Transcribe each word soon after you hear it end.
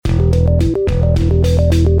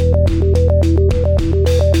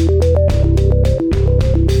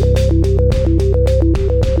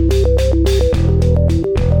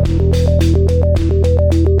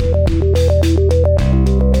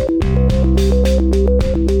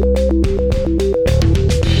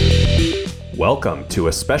Welcome to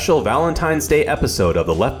a special Valentine's Day episode of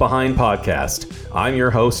the Left Behind podcast. I'm your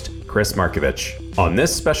host, Chris Markovich. On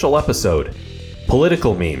this special episode,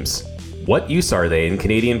 political memes. What use are they in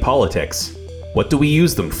Canadian politics? What do we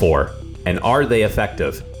use them for? And are they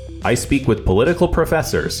effective? I speak with political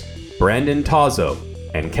professors Brandon Tozzo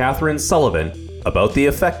and Catherine Sullivan about the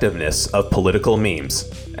effectiveness of political memes.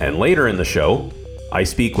 And later in the show, I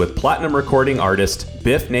speak with platinum recording artist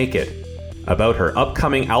Bif Naked about her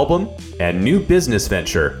upcoming album and new business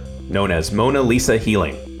venture known as Mona Lisa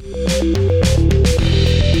Healing.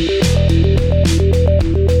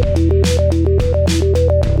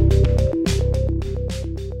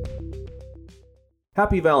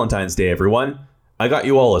 Happy Valentine's Day, everyone. I got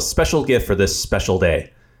you all a special gift for this special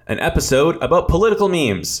day. An episode about political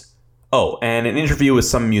memes. Oh, and an interview with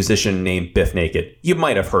some musician named Bif Naked. You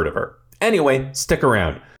might have heard of her. Anyway, stick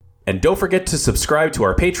around. And don't forget to subscribe to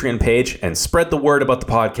our Patreon page and spread the word about the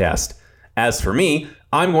podcast. As for me,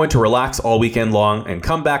 I'm going to relax all weekend long and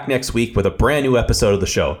come back next week with a brand new episode of the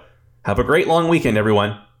show. Have a great long weekend,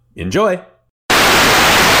 everyone. Enjoy!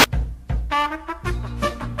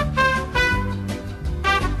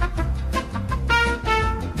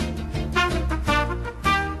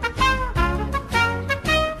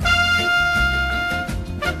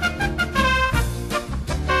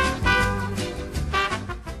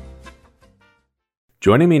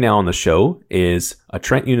 Joining me now on the show is a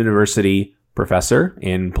Trent University professor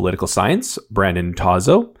in political science, Brandon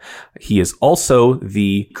Tozzo. He is also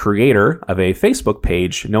the creator of a Facebook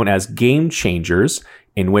page known as Game Changers,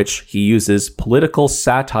 in which he uses political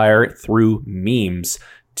satire through memes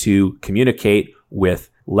to communicate with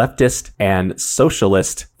leftist and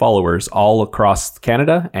socialist followers all across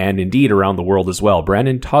Canada and indeed around the world as well.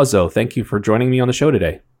 Brandon Tozzo, thank you for joining me on the show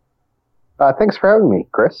today. Thanks for having me,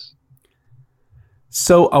 Chris.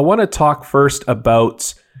 So I want to talk first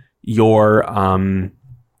about your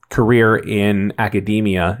career in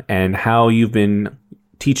academia and how you've been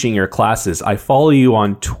teaching your classes. I follow you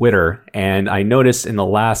on Twitter, and I noticed in the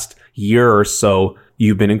last year or so,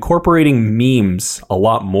 you've been incorporating memes a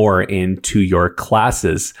lot more into your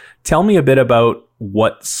classes. Tell me a bit about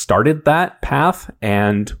what started that path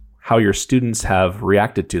and how your students have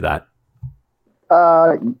reacted to that.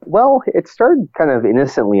 Well, it started kind of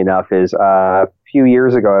innocently enough. A few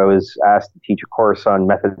years ago, I was asked to teach a course on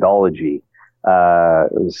methodology.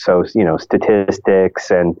 So,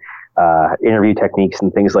 statistics and interview techniques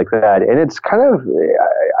and things like that. And it's kind of,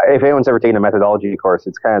 if anyone's ever taken a methodology course,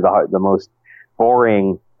 it's kind of the most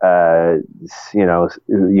boring, you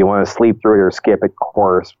want to sleep through it or skip it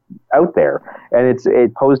course out there. And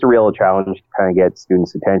it posed a real challenge to kind of get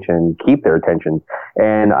students' attention, keep their attention.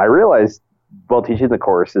 And I realized, while teaching the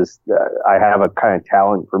course, is I have a kind of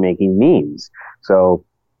talent for making memes. So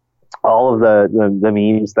all of the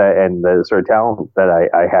memes and the sort of talent that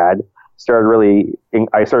I had I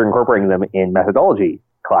started incorporating them in methodology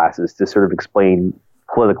classes to sort of explain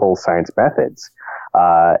political science methods.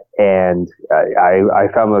 And I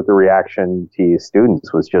found that the reaction to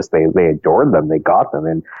students was just they adored them, they got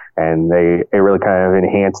them, and they really kind of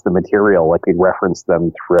enhanced the material, like they referenced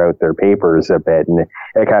them throughout their papers a bit, and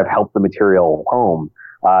it kind of helped the material home.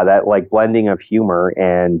 That like blending of humor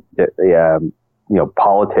and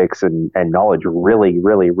politics and knowledge really,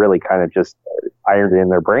 really, really kind of just ironed it in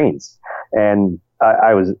their brains. And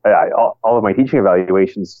all of my teaching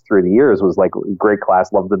evaluations through the years was like, great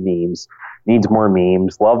class, love the memes, needs more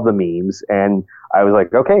memes, love the memes. And I was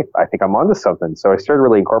like, okay, I think I'm onto something. So I started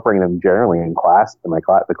really incorporating them generally in class, in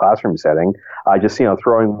the classroom setting, just,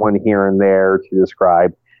 throwing one here and there to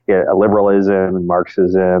describe liberalism and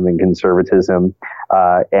Marxism and conservatism.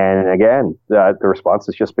 And again, the response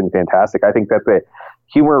has just been fantastic. I think that the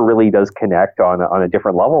humor really does connect on a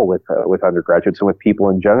different level with undergraduates and with people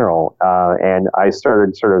in general. And I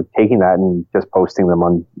started sort of taking that and just posting them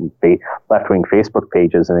on left-wing Facebook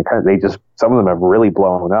pages, and some of them have really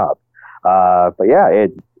blown up. But yeah,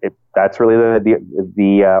 that's really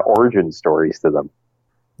the origin stories to them.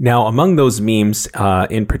 Now, among those memes,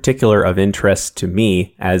 in particular of interest to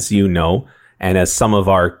me, as you know, and as some of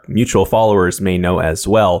our mutual followers may know as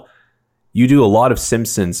well, you do a lot of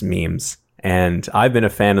Simpsons memes. And I've been a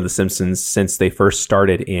fan of The Simpsons since they first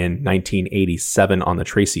started in 1987 on the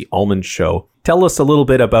Tracy Ullman Show. Tell us a little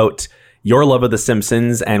bit about your love of The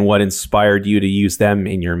Simpsons and what inspired you to use them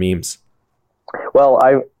in your memes. Well,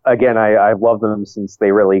 I've loved them since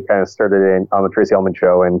they really kind of started on the Tracy Ullman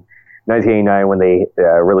Show in 1989 when they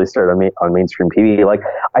really started on mainstream TV. Like,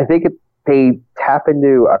 I think they tap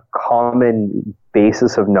into a common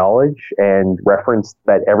basis of knowledge and reference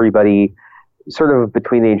that everybody sort of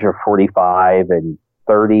between the age of 45 and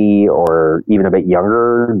 30 or even a bit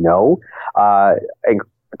younger, no. And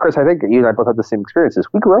Chris, I think you and I both had the same experiences.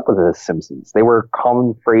 We grew up with The Simpsons. They were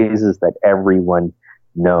common phrases that everyone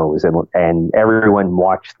knows, and everyone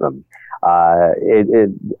watched them.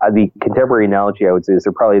 The contemporary analogy I would say is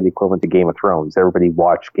they're probably the equivalent to Game of Thrones. Everybody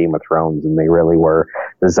watched Game of Thrones, and they really were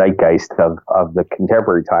the zeitgeist of the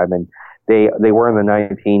contemporary time. And they were in the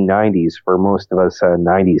 1990s for most of us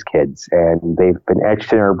 90s kids, and they've been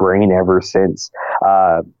etched in our brain ever since.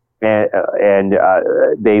 And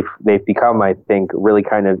they've become, I think, really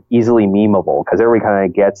kind of easily memeable because everybody kind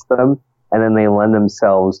of gets them, and then they lend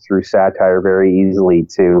themselves through satire very easily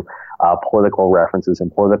to political references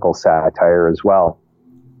and political satire as well.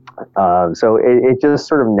 So it just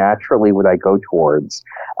sort of naturally what I go towards.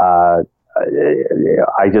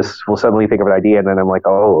 I just will suddenly think of an idea, and then I'm like,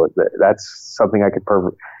 oh, that's something I could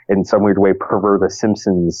in some weird way pervert the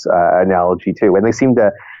Simpsons analogy too. And they seem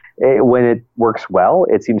to, when it works well,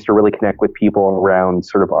 it seems to really connect with people around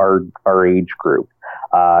sort of our age group.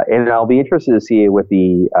 And I'll be interested to see with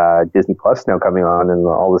the Disney Plus now coming on and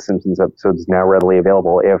all the Simpsons episodes now readily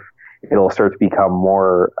available, if it'll start to become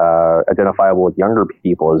more identifiable with younger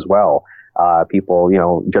people as well. People,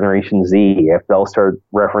 Generation Z, if they'll start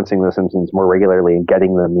referencing The Simpsons more regularly and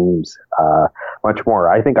getting the memes much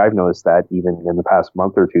more. I think I've noticed that even in the past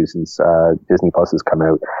month or two since Disney Plus has come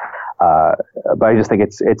out. But I just think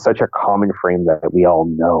it's such a common frame that we all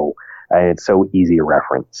know, and it's so easy to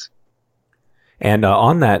reference. And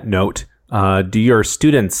on that note, do your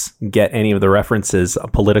students get any of the references,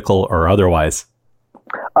 political or otherwise?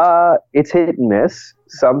 It's hit and miss.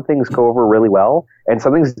 Some things go over really well, and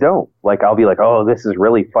some things don't. Like, I'll be like, oh, this is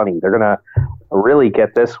really funny. They're going to really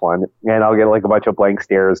get this one. And I'll get like a bunch of blank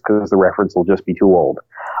stares because the reference will just be too old.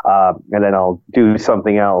 And then I'll do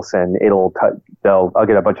something else, and I'll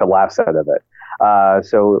get a bunch of laughs out of it. And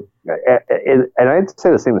I'd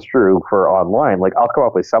say the same is true for online. Like, I'll come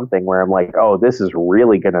up with something where I'm like, oh, this is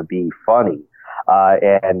really going to be funny.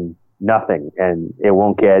 And nothing, and it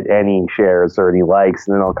won't get any shares or any likes.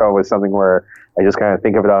 And then I'll come up with something where I just kind of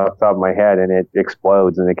think of it off the top of my head, and it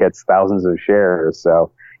explodes and it gets thousands of shares.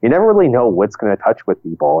 So you never really know what's going to touch with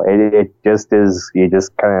people. It just is, you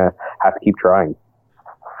just kind of have to keep trying.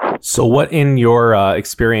 So what in your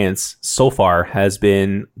experience so far has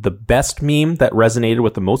been the best meme that resonated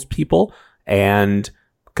with the most people, and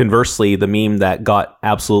conversely, the meme that got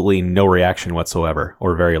absolutely no reaction whatsoever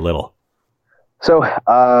or very little? So,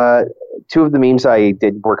 two of the memes I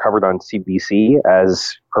did were covered on CBC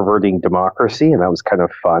as perverting democracy, and that was kind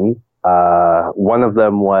of fun. One of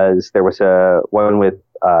them was, there was one with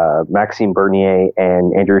Maxime Bernier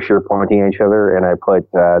and Andrew Scheer pointing at each other, and I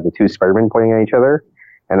put the two Spider-Men pointing at each other,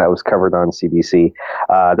 and that was covered on CBC.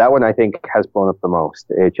 That one I think has blown up the most.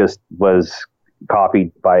 It just was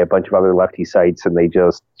copied by a bunch of other lefty sites, and they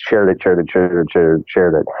just shared it.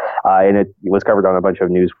 And it was covered on a bunch of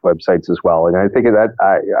news websites as well. And I think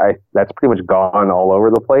that's pretty much gone all over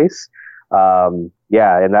the place. And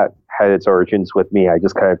that had its origins with me. I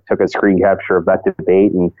just kind of took a screen capture of that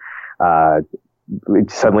debate, and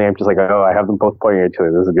suddenly I'm just like, oh, I have them both pointing at each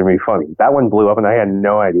other. This is going to be funny. That one blew up, and I had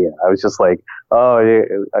no idea. I was just like, oh,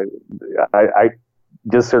 I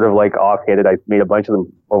just sort of like offhanded. I made a bunch of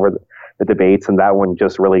them over the debates, and that one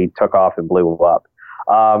just really took off and blew up.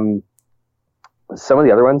 Some of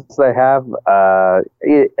the other ones that I have,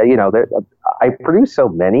 I produce so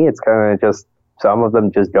many, it's kind of just, some of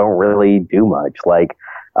them just don't really do much. Like,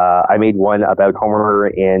 I made one about Homer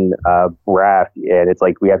in Raft, and it's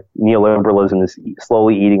like we have neoliberalism is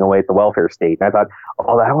slowly eating away at the welfare state. And I thought,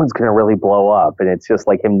 oh, that one's going to really blow up. And it's just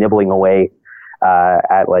like him nibbling away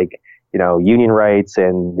at like, union rights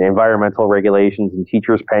and environmental regulations and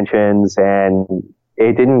teachers' pensions, and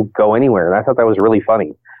it didn't go anywhere. And I thought that was really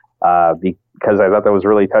funny because I thought that was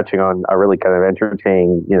really touching on a really kind of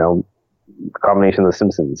entertaining, combination of The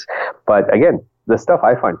Simpsons. But again, the stuff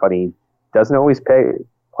I find funny doesn't always play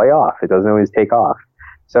off. It doesn't always take off.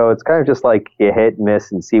 So it's kind of just like you hit and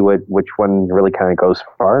miss and see which one really kind of goes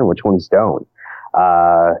far and which ones don't.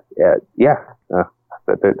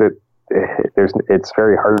 It's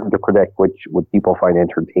very hard to predict what people find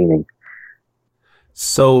entertaining.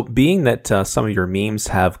 So being that some of your memes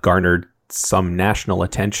have garnered some national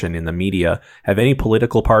attention in the media, have any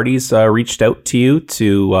political parties reached out to you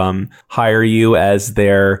to hire you as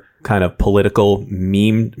their kind of political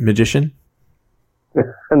meme magician?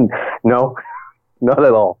 No, not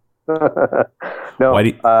at all. No. Why do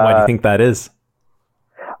you think that is?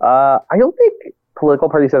 I don't think political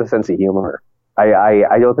parties have a sense of humor.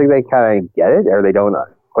 I don't think they kind of get it, or they don't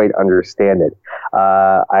quite understand it.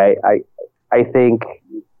 I think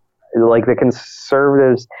like the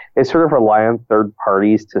conservatives, they sort of rely on third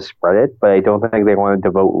parties to spread it, but I don't think they want to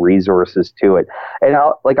devote resources to it. And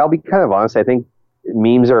I'll be kind of honest. I think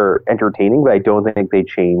memes are entertaining, but I don't think they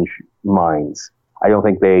change minds. I don't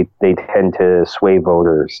think they tend to sway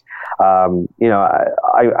voters. I'm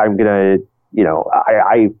gonna,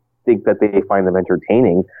 I think that they find them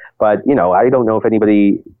entertaining, but I don't know if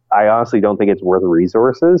anybody. I honestly don't think it's worth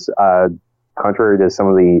resources. Contrary to some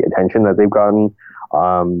of the attention that they've gotten,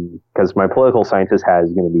 because my political scientist hat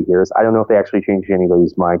is going to be here. I don't know if they actually changed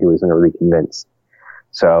anybody's mind who isn't already convinced.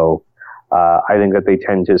 So I think that they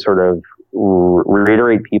tend to sort of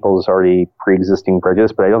reiterate people's already pre-existing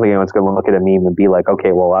prejudice, but I don't think anyone's going to look at a meme and be like,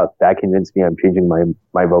 okay, well, that convinced me, I'm changing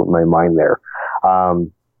my vote and my mind there.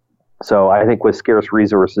 So I think with scarce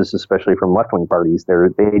resources, especially from left-wing parties,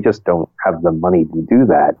 they just don't have the money to do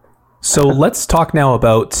that. So let's talk now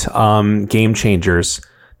about Game Changers,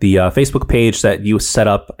 the Facebook page that you set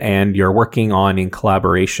up and you're working on in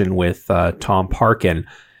collaboration with Tom Parkin.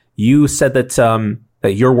 You said that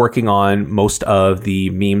that you're working on most of the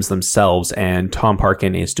memes themselves, and Tom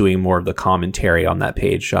Parkin is doing more of the commentary on that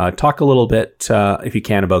page. Talk a little bit, if you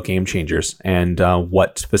can, about Game Changers and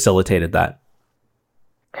what facilitated that.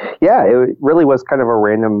 Yeah, it really was kind of a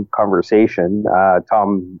random conversation.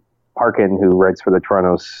 Tom Parkin, who writes for the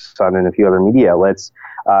Toronto Sun and a few other media outlets,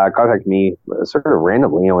 contacted me sort of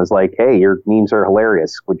randomly and was like, hey, your memes are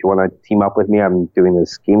hilarious. Would you want to team up with me? I'm doing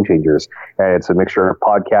this Game Changers. And it's a mixture of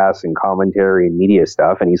podcasts and commentary and media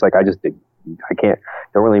stuff. And he's like, don't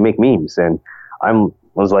really make memes. And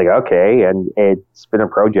was like, okay. And it's been a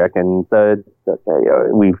project, and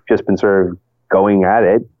we've just been sort of going at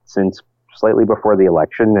it since slightly before the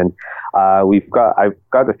election. And I've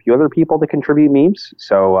got a few other people to contribute memes.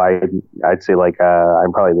 So I'd say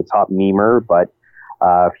I'm probably the top memer, but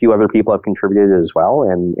a few other people have contributed as well.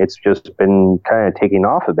 And it's just been kind of taking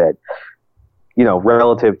off a bit,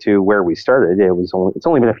 relative to where we started. It's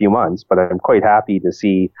only been a few months, but I'm quite happy to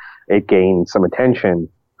see it gain some attention.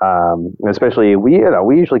 Especially we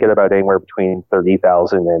usually get about anywhere between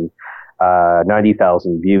 30,000 and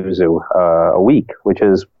 90,000 views a week, which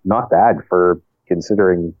is not bad for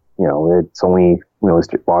considering, it's only,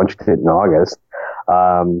 launched it in August.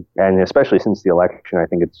 And especially since the election, I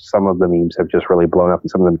think some of the memes have just really blown up and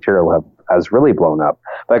some of the material has really blown up.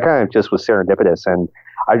 But it kind of just was serendipitous, and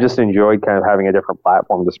I just enjoyed kind of having a different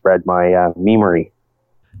platform to spread my memery.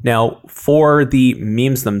 Now, for the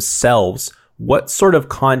memes themselves, what sort of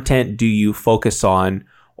content do you focus on,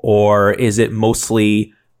 or is it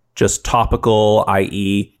mostly just topical,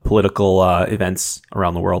 i.e. political events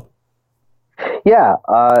around the world? Yeah,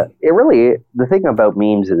 the thing about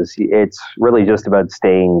memes is it's really just about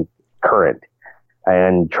staying current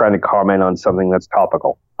and trying to comment on something that's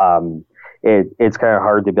topical. It's kind of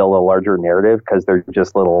hard to build a larger narrative because they're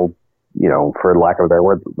just little, for lack of a better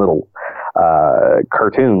word, little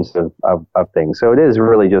cartoons of things. So it is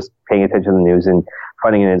really just paying attention to the news and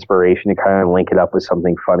finding an inspiration to kind of link it up with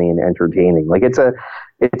something funny and entertaining. Like it's a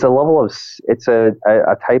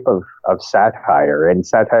type of satire, and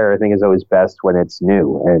satire I think is always best when it's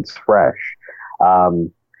new and it's fresh.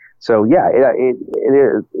 So yeah, it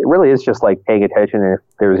really is just like paying attention. If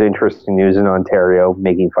there's interesting news in Ontario,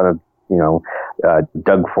 making fun of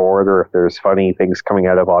Doug Ford, or if there's funny things coming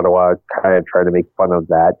out of Ottawa, kind of try to make fun of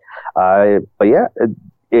that. But yeah,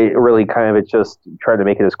 it really it's just trying to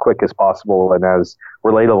make it as quick as possible and as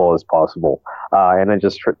relatable as possible. And then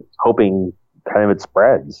just hoping kind of it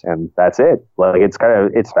spreads, and that's it. Like it's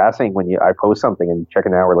fascinating when I post something and check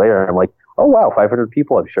an hour later, and I'm like, oh wow, 500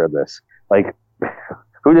 people have shared this. Like,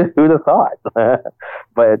 who'd have thought?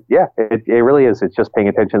 But yeah, it really is. It's just paying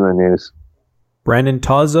attention to the news. Brandon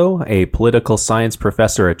Tozzo, a political science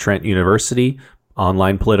professor at Trent University,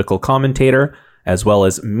 online political commentator, as well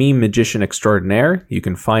as meme magician extraordinaire. You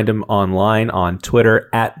can find him online on Twitter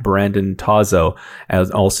at Brandon Tozzo. As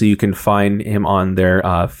also, you can find him on their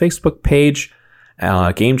Facebook page,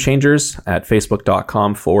 Game Changers, at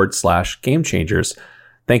facebook.com/Game Changers.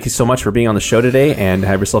 Thank you so much for being on the show today, and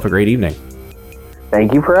have yourself a great evening.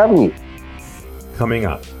 Thank you for having me. Coming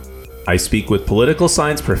up, I speak with political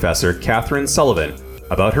science professor Catherine Sullivan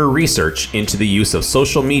about her research into the use of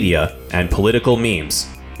social media and political memes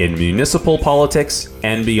in municipal politics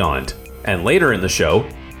and beyond. And later in the show,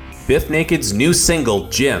 Bif Naked's new single,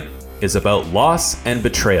 Jim, is about loss and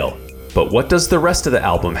betrayal. But what does the rest of the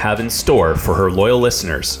album have in store for her loyal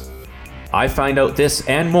listeners? I find out this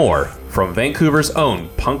and more from Vancouver's own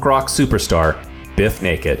punk rock superstar, Bif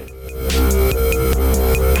Naked.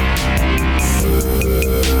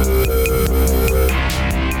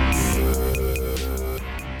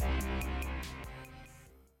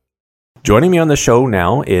 Joining me on the show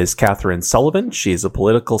now is Catherine Sullivan. She's a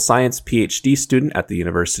political science PhD student at the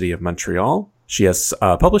University of Montreal. She has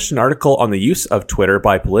published an article on the use of Twitter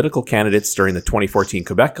by political candidates during the 2014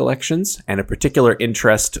 Quebec elections and a particular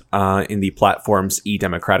interest in the platform's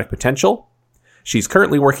e-democratic potential. She's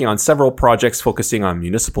currently working on several projects focusing on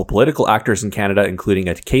municipal political actors in Canada, including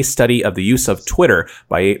a case study of the use of Twitter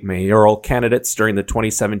by mayoral candidates during the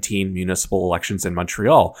 2017 municipal elections in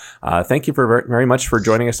Montreal. Thank you very much for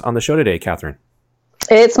joining us on the show today, Catherine.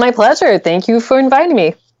 It's my pleasure. Thank you for inviting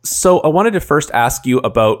me. So I wanted to first ask you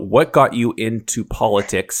about what got you into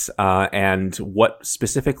politics and what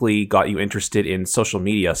specifically got you interested in social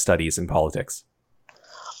media studies in politics.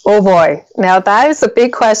 Oh boy. Now that is a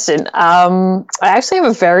big question. I actually have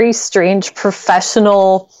a very strange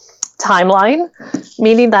professional timeline,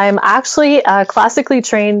 meaning that I'm actually a classically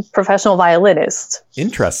trained professional violinist.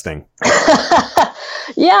 Interesting.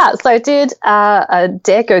 Yeah, so I did a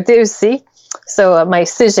DEC or DEC, so my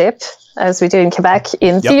cégep, as we do in Quebec,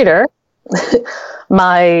 in theater,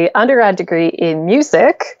 my undergrad degree in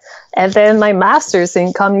music, and then my master's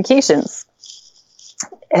in communications.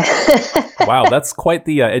 Wow, that's quite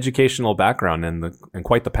the educational background and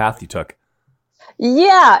quite the path you took.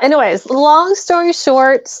 Yeah. Anyways, long story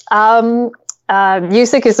short,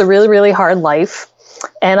 music is a really, really hard life,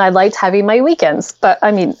 and I liked having my weekends. But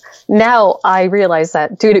I mean, now I realize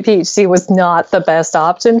that doing a PhD was not the best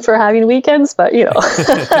option for having weekends. But you know,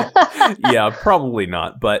 yeah, probably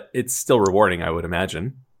not. But it's still rewarding, I would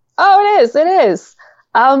imagine. Oh, it is. It is.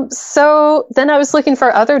 So then I was looking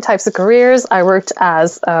for other types of careers. I worked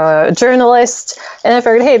as a journalist, and I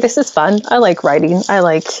figured, hey, this is fun. I like writing. I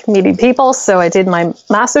like meeting people. So I did my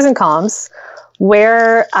master's in comms,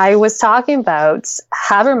 where I was talking about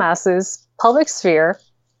Habermas's public sphere.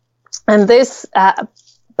 And this,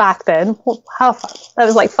 back then, that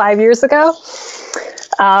was like 5 years ago.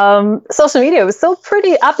 Social media was still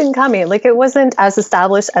pretty up and coming. Like, it wasn't as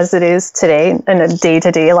established as it is today in a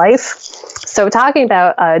day-to-day life. So talking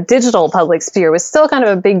about digital public sphere was still kind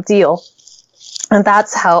of a big deal. And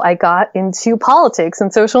that's how I got into politics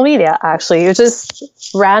and social media, actually. It was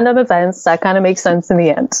just random events that kind of make sense in the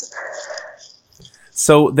end.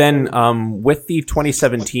 So then with the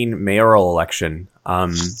 2017 mayoral election,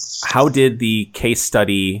 how did the case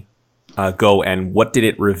study go, and what did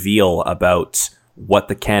it reveal about what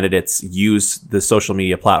the candidates use the social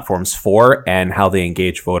media platforms for and how they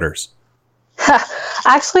engage voters?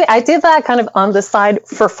 Actually, I did that kind of on the side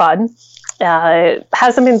for fun. It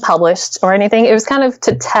hasn't been published or anything. It was kind of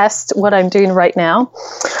to test what I'm doing right now.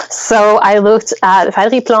 So I looked at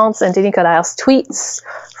Valérie Plante's and Denis Coderre's tweets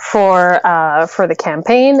for the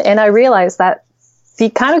campaign, and I realized that the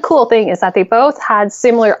kind of cool thing is that they both had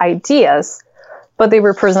similar ideas, but they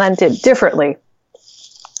were presented differently.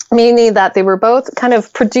 Meaning that they were both kind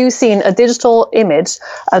of producing a digital image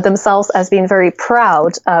of themselves as being very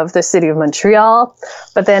proud of the city of Montreal.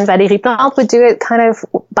 But then Valérie Plante would do it kind of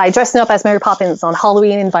by dressing up as Mary Poppins on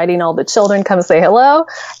Halloween, inviting all the children come say hello.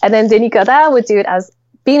 And then Denis Coderre would do it as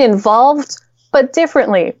being involved, but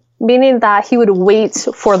differently. Meaning that he would wait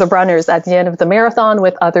for the runners at the end of the marathon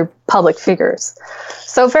with other public figures.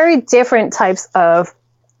 So very different types of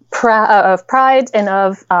pride and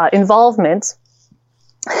of involvement.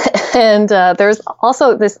 And there's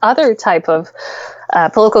also this other type of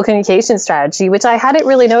political communication strategy, which I hadn't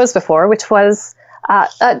really noticed before, which was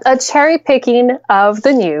a cherry picking of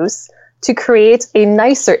the news to create a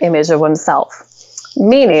nicer image of oneself.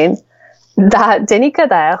 Meaning that Denis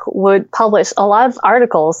Coderre would publish a lot of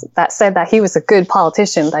articles that said that he was a good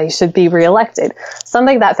politician, that he should be reelected.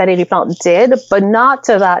 Something that Valérie Plante did, but not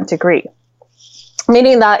to that degree.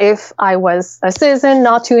 Meaning that if I was a citizen,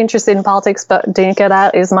 not too interested in politics, but Denis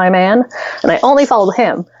Coderre is my man, and I only followed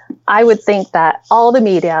him, I would think that all the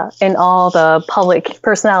media and all the public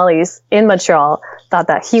personalities in Montreal thought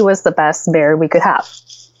that he was the best mayor we could have.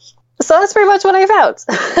 So that's pretty much what I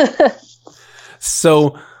found.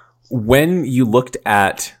 So when you looked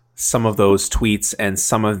at some of those tweets and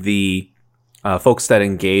some of the folks that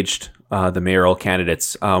engaged the mayoral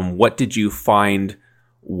candidates, what did you find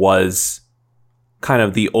was kind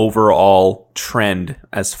of the overall trend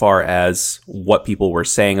as far as what people were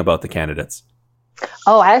saying about the candidates?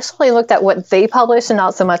 Oh, I actually looked at what they published and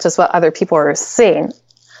not so much as what other people were saying.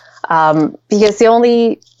 Because the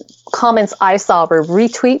only comments I saw were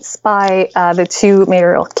retweets by the two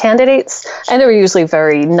mayoral candidates, and they were usually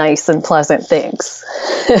very nice and pleasant things,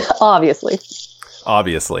 obviously.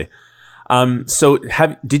 Obviously. So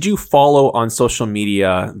did you follow on social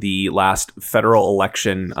media the last federal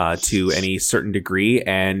election to any certain degree?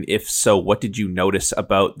 And if so, what did you notice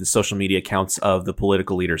about the social media accounts of the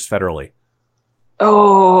political leaders federally?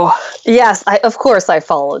 Oh, yes. Of course I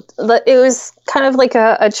followed. It was kind of like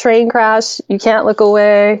a train crash. You can't look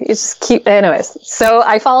away. You just keep... Anyways, so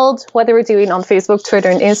I followed what they were doing on Facebook, Twitter,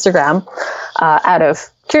 and Instagram out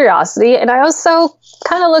of curiosity. And I also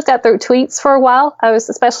kind of looked at their tweets for a while. I was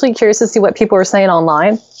especially curious to see what people were saying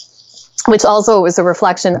online, which also was a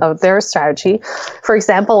reflection of their strategy. For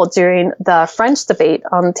example, during the French debate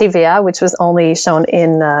on TVA, which was only shown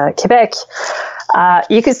in Quebec,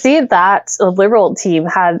 you could see that the Liberal team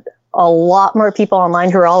had a lot more people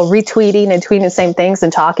online who were all retweeting and tweeting the same things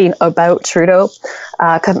and talking about Trudeau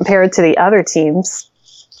compared to the other teams.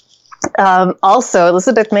 Also,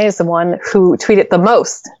 Elizabeth May is the one who tweeted the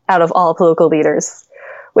most out of all political leaders,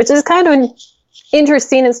 which is kind of an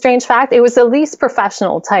interesting and strange fact. It was the least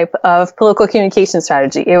professional type of political communication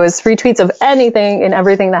strategy. It was retweets of anything and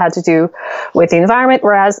everything that had to do with the environment.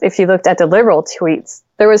 Whereas if you looked at the Liberal tweets,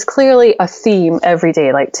 there was clearly a theme every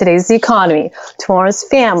day, like today's the economy, tomorrow's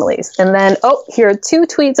families. And then, oh, here are 2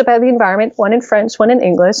 tweets about the environment, one in French, one in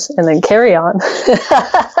English, and then carry on.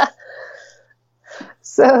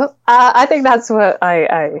 So I think that's what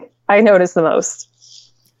I noticed the most.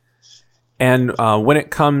 And when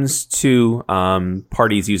it comes to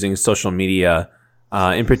parties using social media,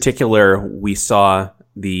 in particular, we saw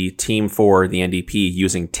the team for the NDP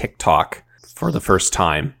using TikTok for the first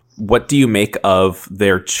time. What do you make of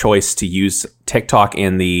their choice to use TikTok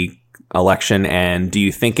in the election, and do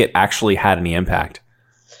you think it actually had any impact?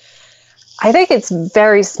 I think it's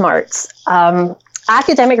very smart.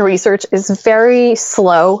 Academic research is very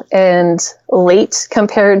slow and late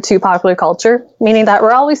compared to popular culture, meaning that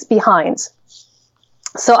we're always behind.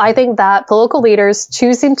 So I think that political leaders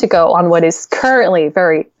choosing to go on what is currently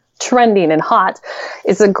very trending and hot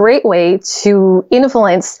is a great way to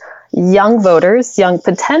influence young voters, young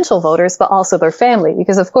potential voters, but also their family.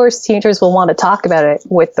 Because of course, teenagers will want to talk about it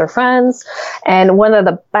with their friends. And one of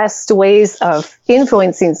the best ways of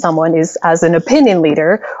influencing someone is as an opinion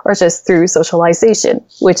leader or just through socialization,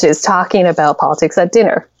 which is talking about politics at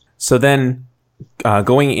dinner. So then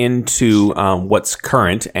going into what's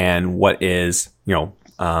current and what is,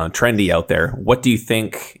 trendy out there, what do you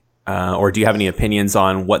think or do you have any opinions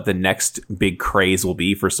on what the next big craze will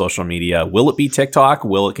be for social media? Will it be TikTok?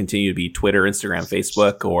 Will it continue to be Twitter, Instagram,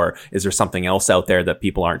 Facebook? Or is there something else out there that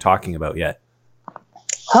people aren't talking about yet?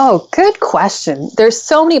 Oh, good question. There's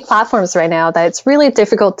so many platforms right now that it's really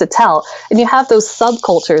difficult to tell. And you have those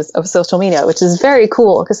subcultures of social media, which is very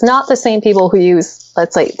cool because not the same people who use,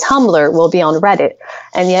 let's say, Tumblr will be on Reddit.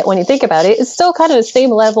 And yet when you think about it, it's still kind of the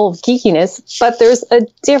same level of geekiness, but there's a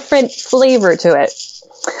different flavor to it.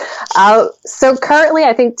 So currently,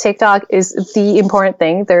 I think TikTok is the important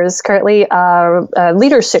thing. There's currently a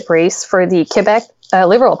leadership race for the Quebec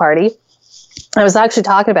Liberal Party. I was actually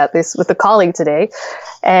talking about this with a colleague today,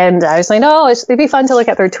 and I was like, no, it'd be fun to look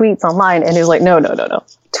at their tweets online. And he was like, no.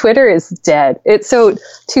 Twitter is dead. It's so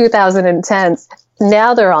 2010s.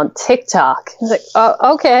 Now they're on TikTok. I was like,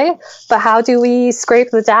 oh, okay, but how do we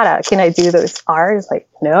scrape the data? Can I do those R's? Like,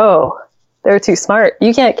 no. They're too smart.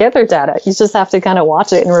 You can't get their data. You just have to kind of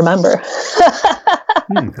watch it and remember.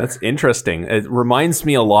 That's interesting. It reminds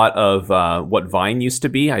me a lot of what Vine used to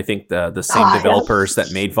be. I think the same developers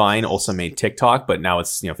that made Vine also made TikTok, but now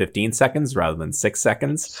it's 15 seconds rather than 6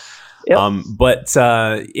 seconds. Yep. But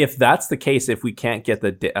if that's the case, if we can't get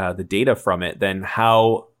the data from it, then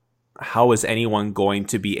how is anyone going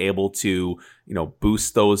to be able to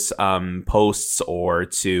boost those posts or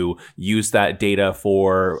to use that data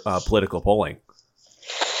for political polling?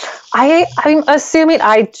 I'm assuming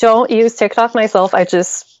I don't use TikTok myself. I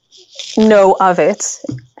just know of it.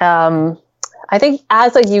 I think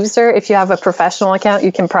as a user, if you have a professional account,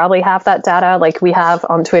 you can probably have that data like we have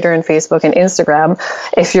on Twitter and Facebook and Instagram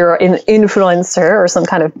if you're an influencer or some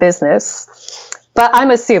kind of business. But I'm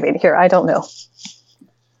assuming here. I don't know.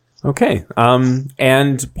 Okay.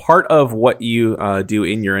 And part of what you do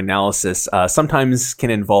in your analysis sometimes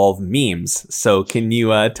can involve memes. So can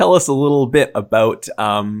you tell us a little bit about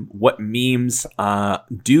what memes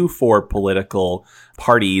do for political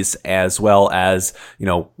parties as well as,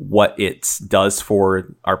 what it does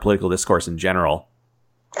for our political discourse in general?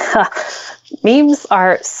 Memes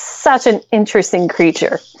are such an interesting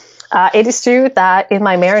creature. It is true that in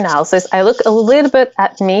my mayor analysis, I look a little bit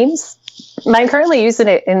at memes. I'm currently using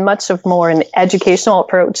it in much of more an educational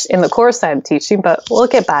approach in the course I'm teaching, but we'll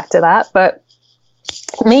get back to that. But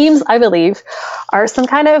memes, I believe, are some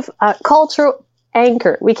kind of cultural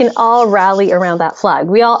anchor. We can all rally around that flag.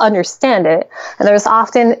 We all understand it, and there's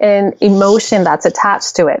often an emotion that's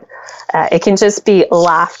attached to it. It can just be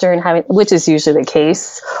laughter and having, which is usually the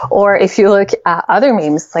case. Or if you look at other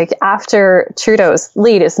memes, like after Trudeau's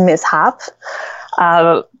latest mishap,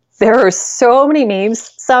 There are so many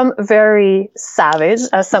memes, some very savage,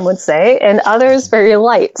 as some would say, and others very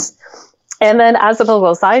light. And then as a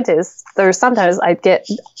political scientist, there's sometimes I get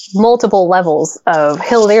multiple levels of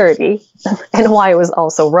hilarity and why it was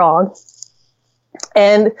also wrong.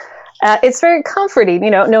 And it's very comforting,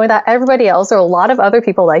 knowing that everybody else or a lot of other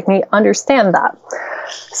people like me understand that.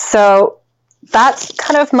 So that's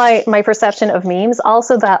kind of my perception of memes.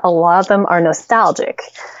 Also that a lot of them are nostalgic.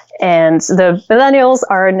 And the millennials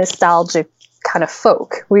are a nostalgic kind of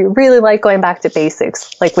folk. We really like going back to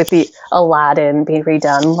basics, like with the Aladdin being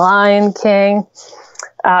redone, Lion King.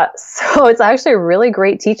 So it's actually a really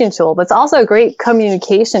great teaching tool, but it's also a great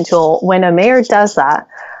communication tool. When a mayor does that,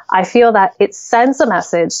 I feel that it sends a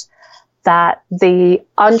message that they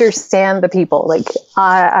understand the people. Like,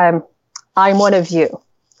 I'm one of you.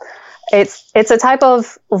 It's a type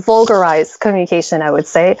of vulgarized communication, I would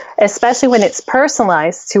say, especially when it's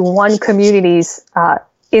personalized to one community's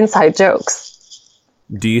inside jokes.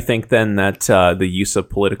 Do you think then that the use of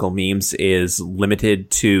political memes is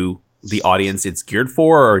limited to the audience it's geared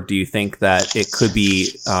for, or do you think that it could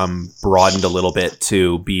be broadened a little bit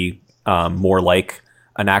to be more like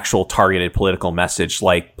an actual targeted political message,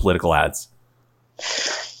 like political ads?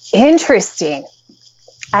 Interesting.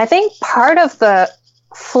 I think part of the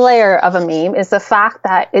flair of a meme is the fact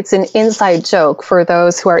that it's an inside joke for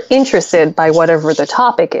those who are interested by whatever the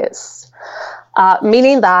topic is.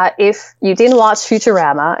 Meaning that if you didn't watch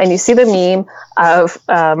Futurama and you see the meme of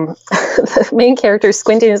the main character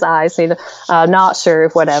squinting his eyes, not sure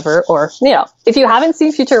if whatever, or, if you haven't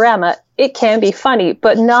seen Futurama, it can be funny,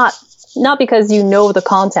 but not because you know the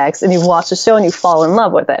context and you've watched the show and you fall in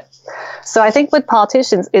love with it. So I think with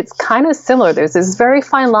politicians, it's kind of similar. There's this very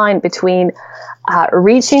fine line between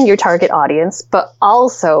reaching your target audience, but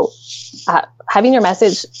also having your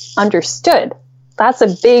message understood. That's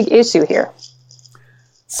a big issue here.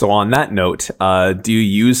 So on that note, do you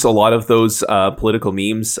use a lot of those political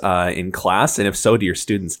memes in class? And if so, do your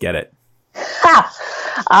students get it?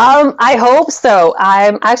 I hope so.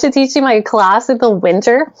 I'm actually teaching my class in the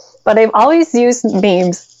winter, but I've always used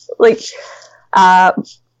memes. Like, I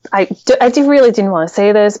really didn't want to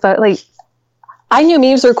say this, but like, I knew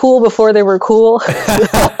memes were cool before they were cool.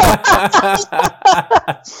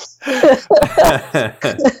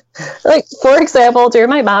 Like, for example, during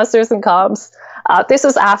my master's in comms, this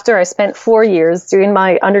was after I spent 4 years doing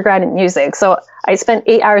my undergrad in music. So I spent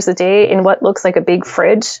 8 hours a day in what looks like a big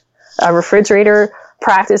refrigerator,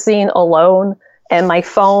 practicing alone. And my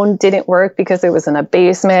phone didn't work because it was in a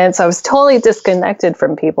basement. So I was totally disconnected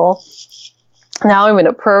from people. Now I'm in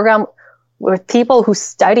a program with people who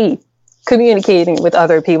study communicating with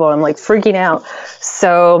other people. I'm like freaking out.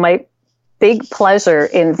 So my big pleasure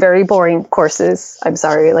in very boring courses,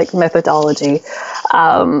 like methodology,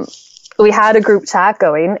 we had a group chat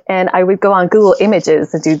going, and I would go on Google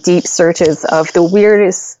Images and do deep searches of the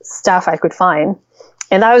weirdest stuff I could find.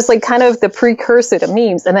 And that was like kind of the precursor to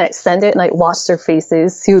memes. And then I'd send it and I'd watch their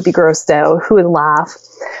faces, who would be grossed out, who would laugh.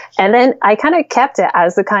 And then I kind of kept it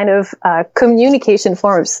as a kind of communication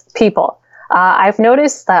form of people. I've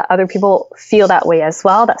noticed that other people feel that way as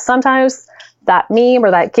well, that sometimes that meme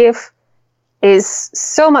or that GIF is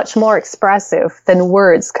so much more expressive than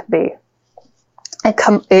words could be.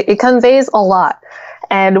 It conveys a lot.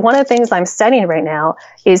 And one of the things I'm studying right now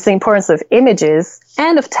is the importance of images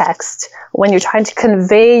and of text when you're trying to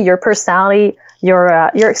convey your personality,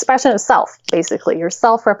 your expression of self, basically, your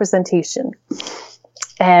self-representation.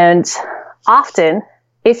 And often,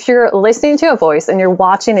 if you're listening to a voice and you're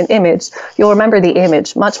watching an image, you'll remember the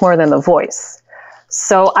image much more than the voice.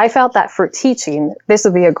 So I felt that for teaching, this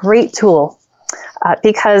would be a great tool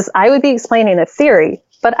because I would be explaining a theory,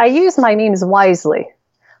 but I use my memes wisely.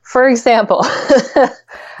 For example,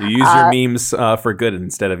 you use your memes for good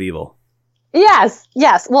instead of evil. Yes.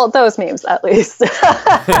 Well, those memes at least.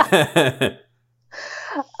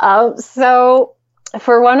 So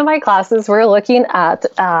for one of my classes, we're looking at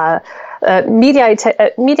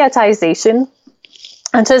mediatization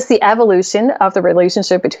and just the evolution of the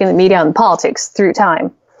relationship between the media and politics through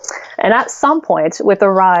time. And at some point, with the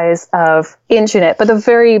rise of internet, but the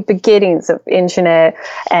very beginnings of internet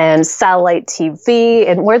and satellite TV,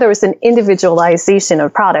 and where there was an individualization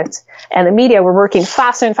of product, and the media were working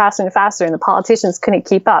faster and faster and faster, and the politicians couldn't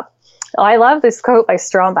keep up. I love this quote by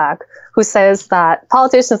Stromback, who says that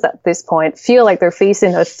politicians at this point feel like they're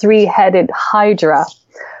facing a three-headed hydra,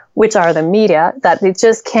 which are the media, that they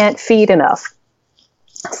just can't feed enough.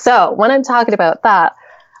 So when I'm talking about that,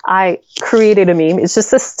 I created a meme. It's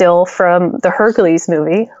just a still from the Hercules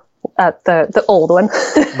movie, the old one,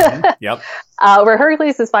 Yep. Where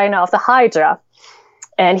Hercules is fighting off the Hydra.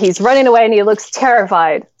 and he's running away and he looks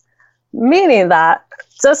terrified. Meaning that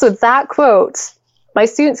just with that quote, my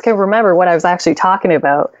students can remember what I was actually talking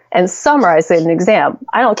about and summarize it in an exam.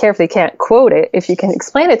 I don't care if they can't quote it. If you can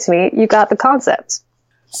explain it to me, you got the concept.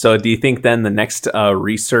 So do you think then the next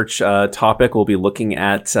research topic will be looking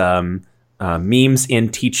at memes in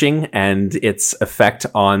teaching and its effect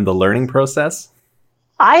on the learning process?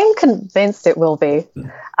 I'm convinced it will be.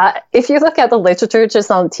 If you look at the literature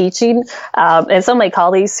just on teaching, and some of my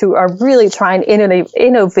colleagues who are really trying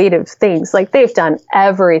innovative things, like they've done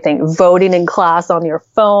everything, voting in class on your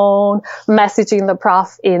phone, messaging the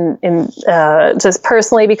prof in just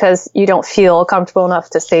personally because you don't feel comfortable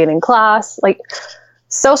enough to say it in class. Like,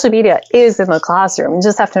 social media is in the classroom. You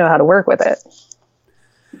just have to know how to work with it.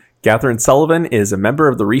 Catherine Sullivan is a member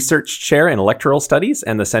of the Research Chair in Electoral Studies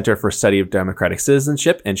and the Center for Study of Democratic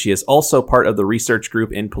Citizenship, and she is also part of the research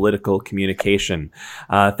group in political communication.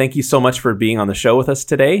 Thank you so much for being on the show with us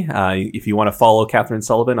today. If you want to follow Catherine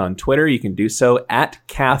Sullivan on Twitter, you can do so at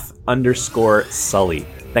Cath_Sully.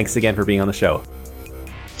 Thanks again for being on the show.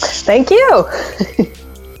 Thank you.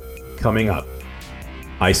 Coming up,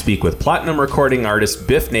 I speak with platinum recording artist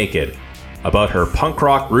Bif Naked about her punk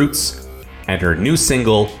rock roots and her new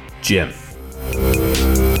single, Jim.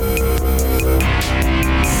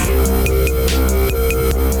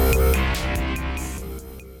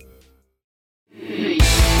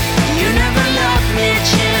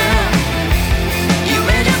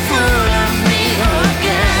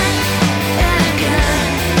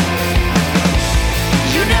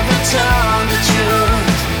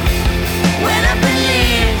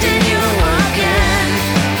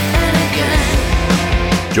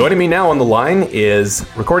 Joining me now on the line is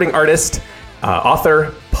recording artist,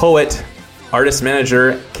 author, poet, artist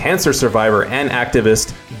manager, cancer survivor, and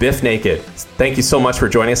activist, Bif Naked. Thank you so much for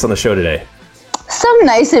joining us on the show today. So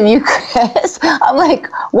nice of you, Chris. I'm like,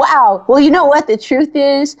 wow. Well, you know what? The truth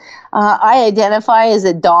is, I identify as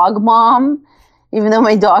a dog mom. Even though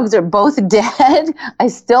my dogs are both dead, I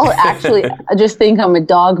still actually just think I'm a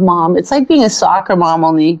dog mom. It's like being a soccer mom,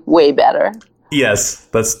 only way better. Yes,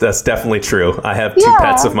 that's definitely true. I have two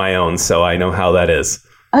pets of my own, so I know how that is.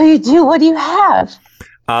 Oh, you do? What do you have?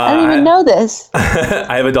 I don't even know this.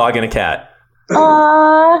 I have a dog and a cat.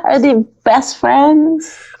 Are they best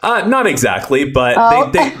friends? Not exactly,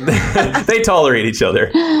 but they tolerate each other.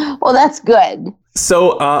 Well, that's good.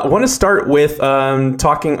 So I want to start with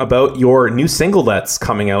talking about your new single that's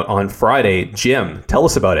coming out on Friday, Jim. Tell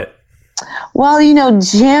us about it. Well,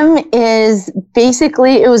 Jim is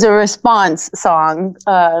basically, it was a response song.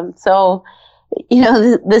 So,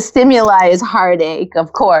 the stimuli is heartache,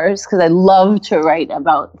 of course, because I love to write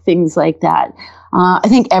about things like that. I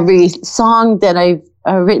think every song that I've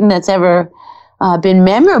written that's ever been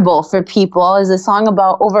memorable for people is a song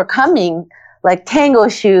about overcoming, like Tango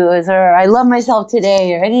Shoes or I Love Myself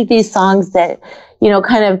Today, or any of these songs that,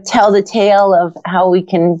 kind of tell the tale of how we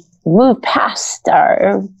can move past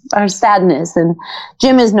our sadness. And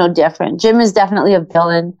Jim is no different. Jim is definitely a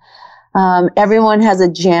villain. Everyone has a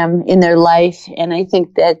Jim in their life, and I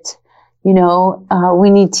think that we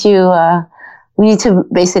need to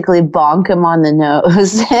basically bonk him on the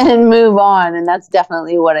nose and move on. And that's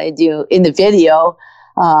definitely what I do in the video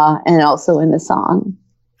and also in the song.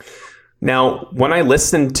 Now, when I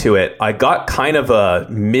listened to it, I got kind of a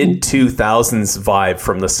mid-2000s vibe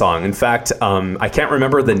from the song. In fact, I can't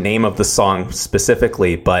remember the name of the song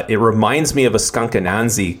specifically, but it reminds me of a Skunk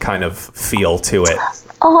Anansi kind of feel to it.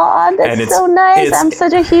 Oh, that's so nice. I'm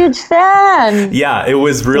such a huge fan. Yeah, it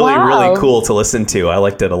was really cool to listen to. I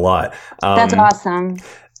liked it a lot. That's awesome.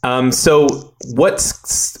 So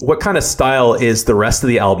what kind of style is the rest of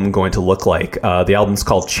the album going to look like? The album's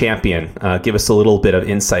called Champion. Give us a little bit of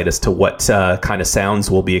insight as to what kind of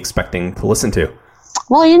sounds we'll be expecting to listen to.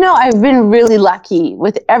 Well, I've been really lucky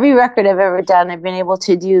with every record I've ever done. I've been able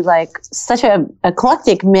to do like such a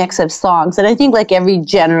eclectic mix of songs. And I think like every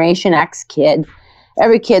Generation X kid,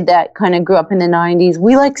 every kid that kind of grew up in the 90s,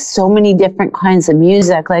 we like so many different kinds of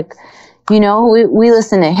music. Like, we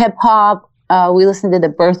listen to hip hop. We listen to the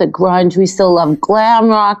birth of grunge. We still love glam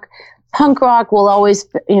rock. Punk rock will always,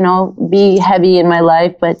 be heavy in my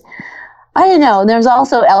life. But I don't know. There's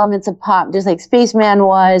also elements of pop, just like Spaceman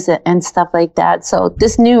was and stuff like that. So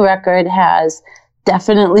this new record has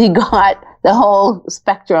definitely got the whole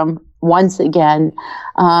spectrum once again.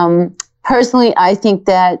 Personally, I think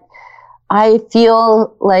that I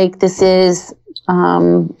feel like this is...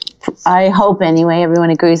 I hope anyway, everyone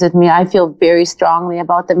agrees with me. I feel very strongly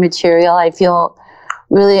about the material. I feel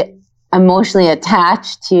really emotionally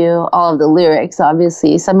attached to all of the lyrics,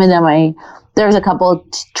 obviously. Some of them I there's a couple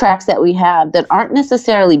tracks that we have that aren't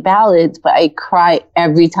necessarily ballads, but I cry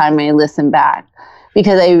every time I listen back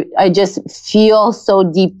because I just feel so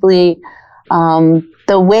deeply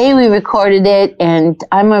the way we recorded it. And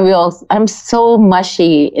I'm so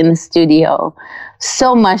mushy in the studio,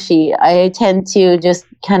 so mushy. I tend to just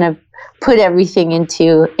kind of put everything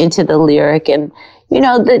into the lyric. And,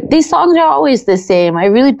 these songs are always the same. I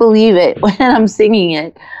really believe it when I'm singing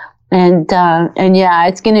it. And yeah,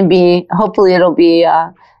 it's going to be, hopefully it'll be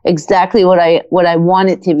exactly what I want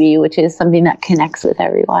it to be, which is something that connects with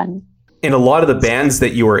everyone. In a lot of the bands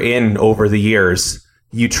that you were in over the years,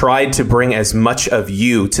 you tried to bring as much of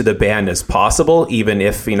you to the band as possible, even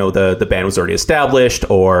if, the band was already established,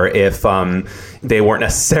 or if they weren't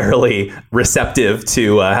necessarily receptive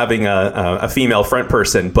to having a female front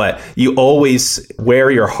person. But you always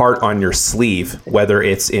wear your heart on your sleeve, whether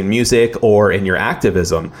it's in music or in your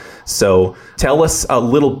activism. So tell us a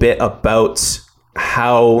little bit about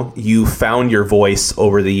how you found your voice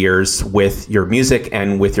over the years with your music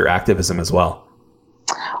and with your activism as well.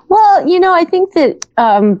 Well, I think that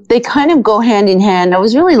they kind of go hand in hand. I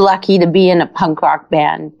was really lucky to be in a punk rock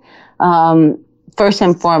band, first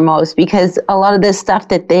and foremost, because a lot of the stuff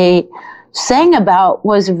that they sang about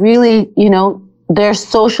was really, their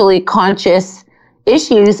socially conscious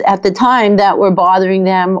issues at the time that were bothering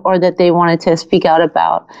them or that they wanted to speak out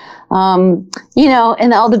about. And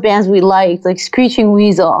all the bands we liked, like Screeching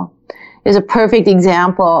Weasel, is a perfect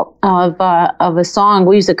example of a song.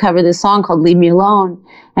 We used to cover this song called "Leave Me Alone,"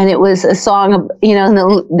 and it was a song of, it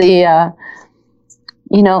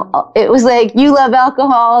was like, you love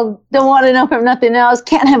alcohol, don't want to know from nothing else,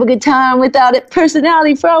 can't have a good time without it,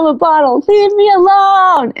 personality from a bottle, leave me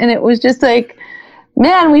alone. And it was just like,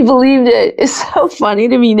 man, we believed it. It's so funny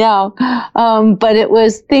to me now, but it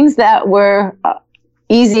was things that were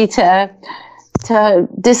easy to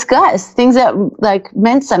discuss, things that like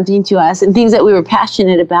meant something to us and things that we were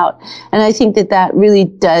passionate about. And I think that really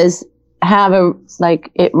does have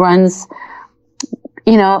it runs,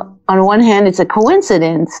 on one hand, it's a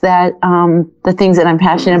coincidence that the things that I'm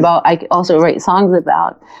passionate about, I also write songs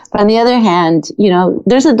about. But on the other hand,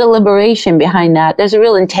 there's a deliberation behind that. There's a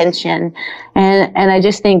real intention. And I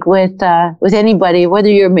just think with anybody, whether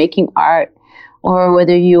you're making art or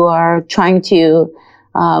whether you are trying to,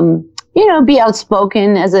 be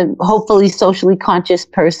outspoken as a hopefully socially conscious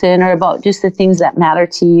person, or about just the things that matter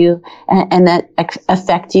to you and that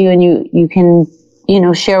affect you, and you can,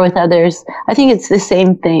 share with others. I think it's the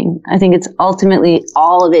same thing. I think it's ultimately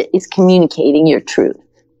all of it is communicating your truth.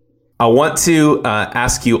 I want to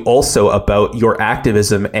ask you also about your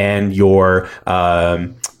activism and your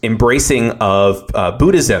embracing of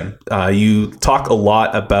Buddhism. You talk a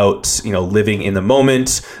lot about, living in the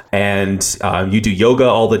moment, and you do yoga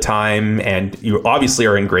all the time, and you obviously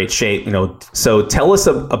are in great shape, So tell us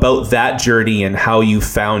about that journey and how you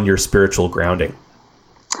found your spiritual grounding.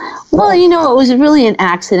 Well, it was really an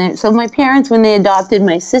accident. So my parents, when they adopted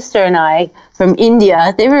my sister and I from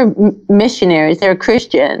India, they were missionaries, they were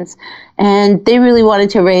Christians, and they really wanted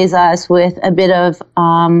to raise us with a bit of,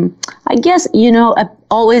 I guess,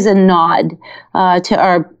 always a nod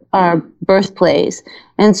to our birthplace.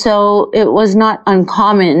 And so it was not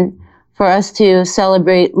uncommon for us to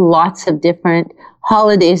celebrate lots of different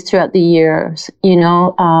holidays throughout the years,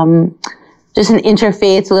 just an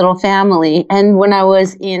interfaith little family. And when I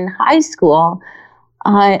was in high school,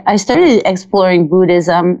 I started exploring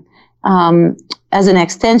Buddhism as an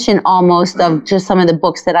extension almost of just some of the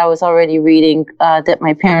books that I was already reading that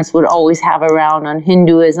my parents would always have around on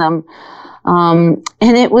Hinduism. And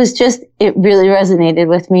it really resonated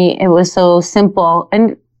with me. It was so simple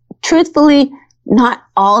and truthfully not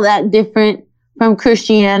all that different from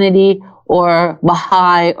Christianity or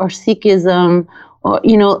Baha'i or Sikhism. Or,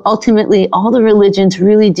 ultimately all the religions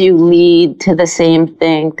really do lead to the same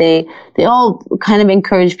thing. They all kind of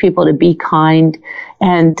encourage people to be kind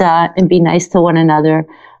and be nice to one another.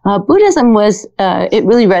 Buddhism it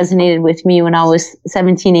really resonated with me when I was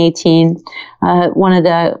 17, 18. One of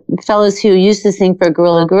the fellows who used to sing for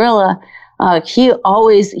Gorilla, he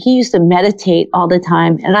used to meditate all the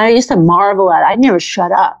time. And I used to marvel at it. I'd never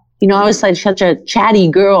shut up. I was like such a chatty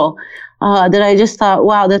girl, that I just thought,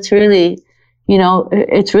 wow, that's really,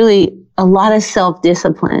 it's really a lot of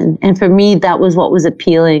self-discipline. And for me, that was what was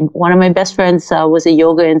appealing. One of my best friends was a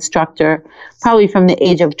yoga instructor, probably from the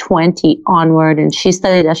age of 20 onward. And she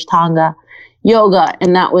studied Ashtanga yoga.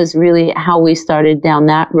 And that was really how we started down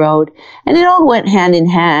that road. And it all went hand in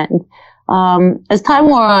hand. As time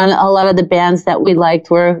wore on, a lot of the bands that we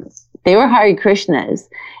liked were Hare Krishnas.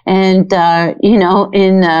 And,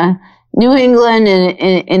 New England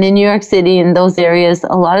and in New York City, in those areas,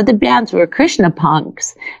 a lot of the bands were Krishna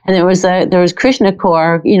punks, and there was Krishna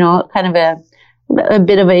core, kind of a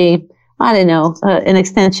bit of a, I don't know, an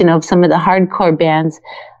extension of some of the hardcore bands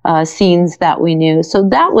scenes that we knew. So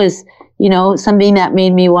that was, something that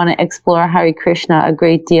made me want to explore Hare Krishna a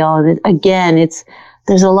great deal. And again,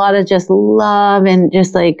 there's a lot of just love and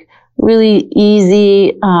just like really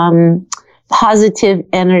easy, positive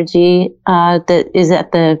energy that is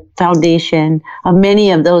at the foundation of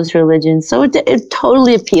many of those religions. So it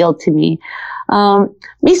totally appealed to me.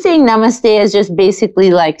 Me saying namaste is just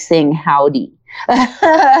basically like saying howdy.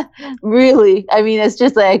 Really. I mean, it's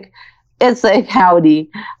like howdy.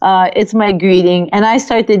 It's my greeting. And I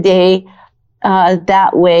start the day that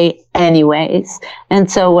way anyways.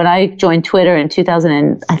 And so when I joined Twitter in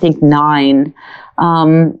 2009,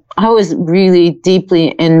 I was really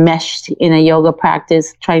deeply enmeshed in a yoga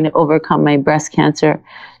practice, trying to overcome my breast cancer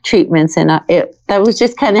treatments. And that was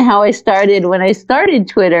just kind of how I started. When I started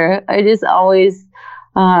Twitter, I just always,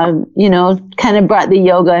 kind of brought the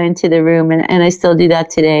yoga into the room. And I still do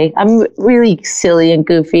that today. I'm really silly and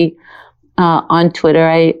goofy on Twitter.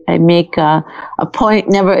 I make a point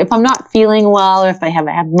never, if I'm not feeling well, or if I have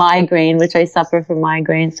migraine, which I suffer from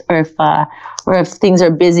migraines, or if things are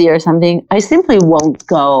busy or something, I simply won't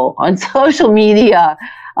go on social media.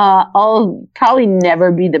 I'll probably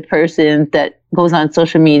never be the person that goes on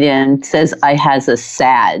social media and says I has a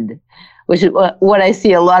sad, which is what I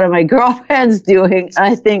see a lot of my girlfriends doing. And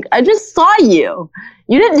I think, I just saw you.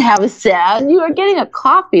 You didn't have a sad. You were getting a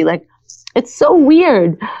coffee. Like, it's so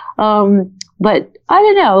weird. But I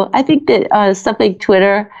don't know. I think that stuff like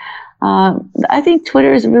Twitter, I think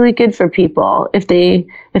Twitter is really good for people if they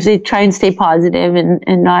try and stay positive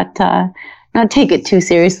and not take it too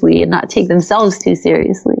seriously and not take themselves too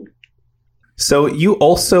seriously. So you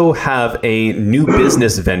also have a new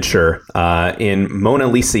business venture in Mona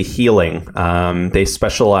Lisa Healing. They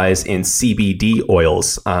specialize in CBD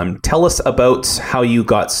oils. Tell us about how you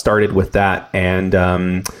got started with that and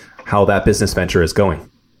how that business venture is going.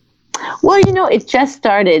 Well, it just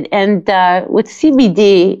started. And with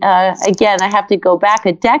CBD, again, I have to go back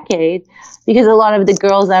a decade because a lot of the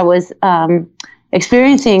girls I was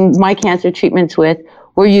experiencing my cancer treatments with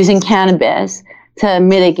were using cannabis to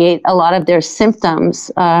mitigate a lot of their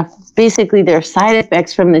symptoms, basically their side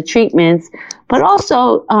effects from the treatments, but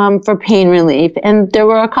also for pain relief. And there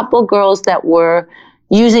were a couple girls that were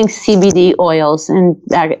using CBD oils and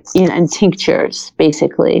tinctures,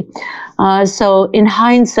 basically. So in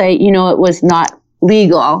hindsight, it was not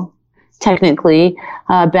legal, technically,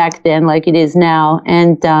 back then like it is now.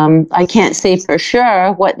 And I can't say for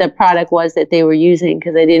sure what the product was that they were using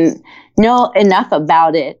because I didn't know enough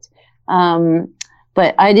about it.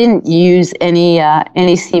 But I didn't use any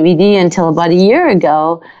CBD until about a year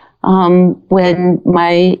ago when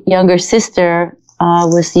my younger sister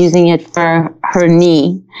was using it for her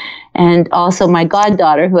knee. And also my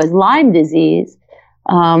goddaughter, who has Lyme disease,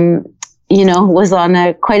 was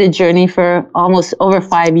on quite a journey for almost over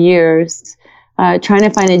 5 years, trying to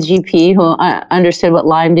find a GP who understood what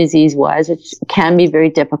Lyme disease was, which can be very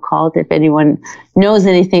difficult. If anyone knows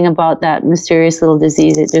anything about that mysterious little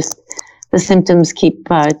disease, the symptoms keep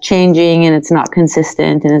changing and it's not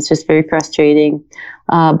consistent and it's just very frustrating.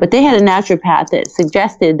 But they had a naturopath that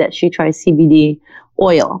suggested that she try CBD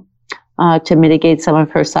oil to mitigate some of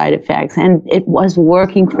her side effects. And it was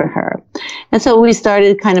working for her. And so we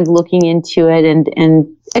started kind of looking into it and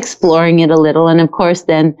exploring it a little. And of course,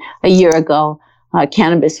 then a year ago,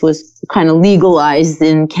 cannabis was kind of legalized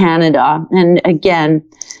in Canada. And again,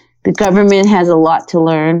 the government has a lot to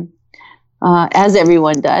learn. As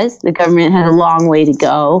everyone does. The government had a long way to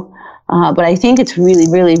go. But I think it's really,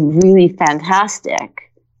 really, really fantastic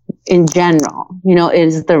in general. It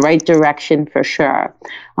is the right direction for sure.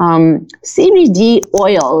 CBD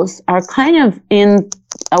oils are kind of in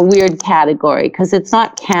a weird category because it's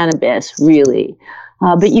not cannabis, really.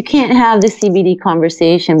 But you can't have the CBD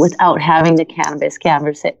conversation without having the cannabis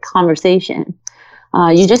conversation.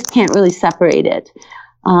 You just can't really separate it.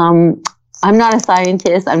 I'm not a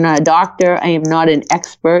scientist. I'm not a doctor. I am not an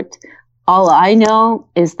expert. All I know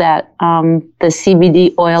is that the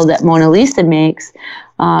CBD oil that Mona Lisa makes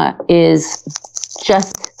is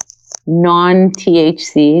just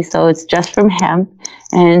non-THC, so it's just from hemp,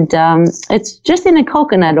 and it's just in a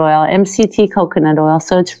coconut oil, MCT coconut oil.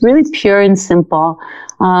 So it's really pure and simple.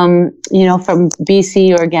 From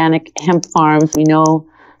BC Organic Hemp Farms, we know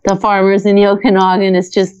the farmers in the Okanagan. It's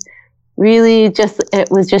just really it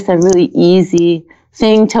was just a really easy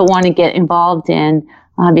thing to want to get involved in.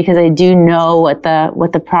 because I do know what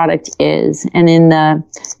the product is. And in the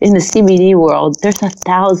CBD world, there's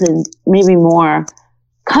 1,000, maybe more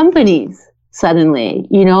companies suddenly,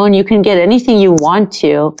 and you can get anything you want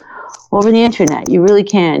to over the internet. You really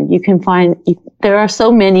can. You can find, there are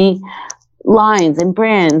so many lines and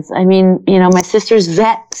brands. I mean, my sister's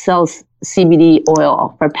vet sells CBD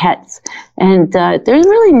oil for pets, and there's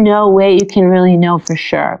really no way you can really know for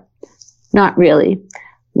sure. Not really.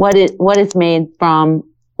 What it's made from,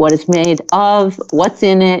 what it's made of, what's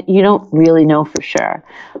in it, you don't really know for sure.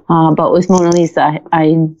 But with Mona Lisa,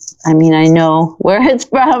 I mean, I know where it's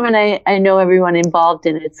from, and I know everyone involved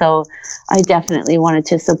in it. So I definitely wanted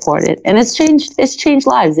to support it. And it's changed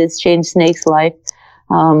lives. It's changed Snake's life,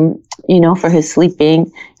 for his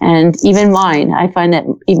sleeping, and even mine. I find that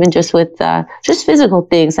even just with just physical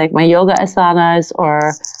things like my yoga asanas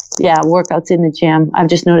or workouts in the gym, I've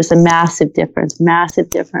just noticed a massive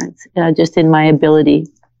difference just in my ability.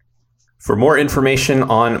 For more information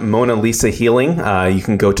on Mona Lisa Healing, you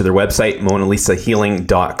can go to their website,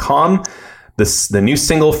 monalisahealing.com. The new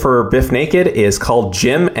single for Bif Naked is called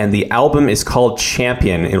Gym, and the album is called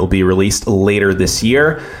Champion. It will be released later this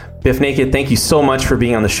year. Bif Naked, thank you so much for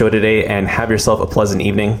being on the show today, and have yourself a pleasant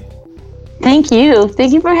evening. Thank you.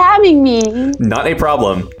 Thank you for having me. Not a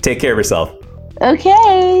problem. Take care of yourself.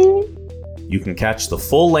 Okay. You can catch the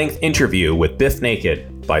full-length interview with Bif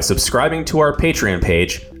Naked by subscribing to our Patreon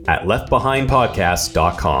page at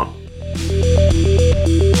leftbehindpodcast.com.